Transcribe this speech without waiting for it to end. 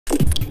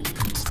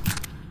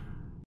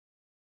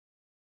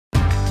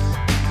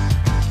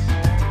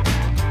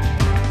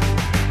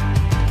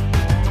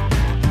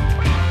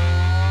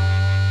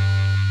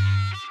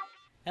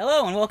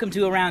and welcome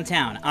to Around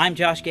Town. I'm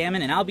Josh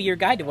Gammon, and I'll be your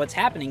guide to what's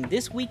happening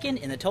this weekend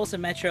in the Tulsa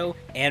Metro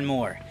and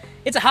more.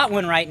 It's a hot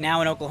one right now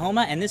in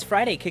Oklahoma, and this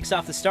Friday kicks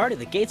off the start of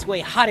the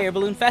Gatesway Hot Air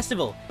Balloon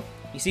Festival.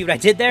 You see what I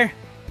did there?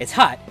 It's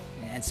hot,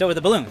 and so are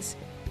the balloons.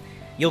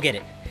 You'll get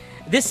it.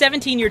 This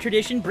 17-year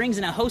tradition brings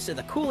in a host of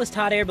the coolest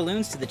hot air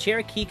balloons to the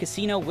Cherokee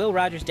Casino Will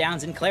Rogers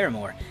Downs in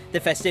Claremore. The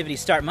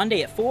festivities start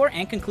Monday at 4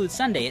 and conclude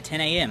Sunday at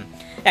 10 a.m.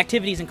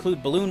 Activities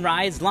include balloon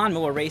rides,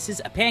 lawnmower races,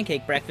 a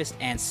pancake breakfast,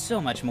 and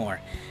so much more.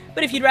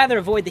 But if you'd rather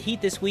avoid the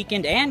heat this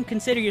weekend and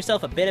consider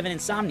yourself a bit of an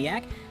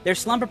insomniac, there's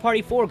Slumber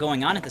Party 4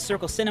 going on at the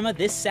Circle Cinema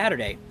this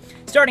Saturday.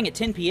 Starting at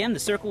 10 p.m., the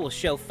Circle will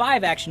show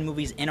 5 action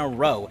movies in a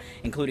row,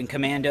 including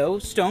Commando,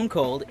 Stone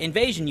Cold,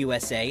 Invasion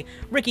USA,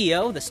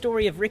 Ricky-O, The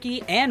Story of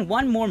Ricky, and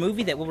one more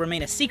movie that will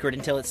remain a secret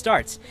until it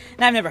starts.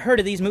 Now, I've never heard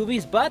of these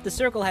movies, but the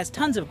Circle has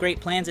tons of great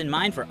plans in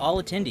mind for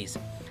all attendees.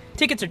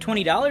 Tickets are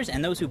 $20,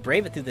 and those who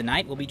brave it through the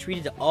night will be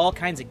treated to all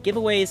kinds of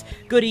giveaways,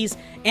 goodies,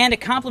 and a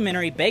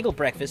complimentary bagel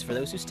breakfast for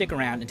those who stick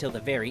around until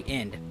the very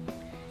end.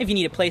 If you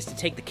need a place to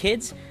take the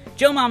kids,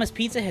 Joe Mama's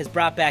Pizza has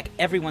brought back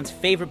everyone's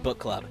favorite book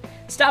club.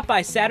 Stop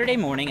by Saturday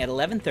morning at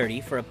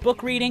 11:30 for a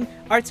book reading,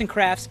 arts and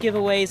crafts,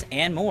 giveaways,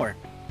 and more.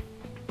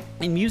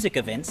 In music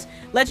events,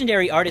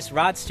 legendary artists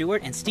Rod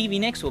Stewart and Stevie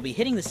will be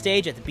hitting the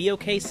stage at the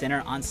BOK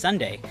Center on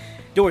Sunday.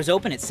 Doors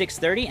open at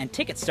 6:30 and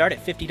tickets start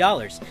at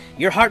 $50.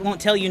 Your heart won't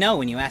tell you no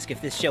when you ask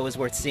if this show is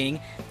worth seeing.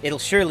 It'll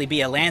surely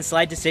be a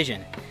landslide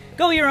decision.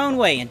 Go your own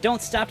way and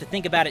don't stop to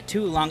think about it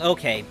too long.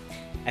 Okay,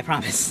 I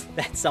promise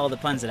that's all the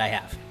puns that I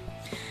have.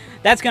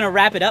 That's going to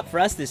wrap it up for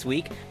us this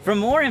week. For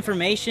more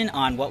information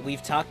on what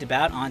we've talked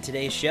about on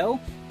today's show,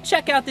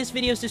 check out this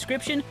video's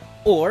description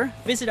or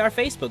visit our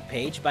Facebook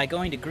page by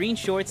going to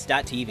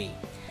greenshorts.tv.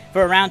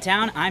 For Around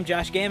Town, I'm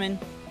Josh Gammon.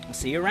 We'll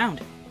see you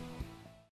around.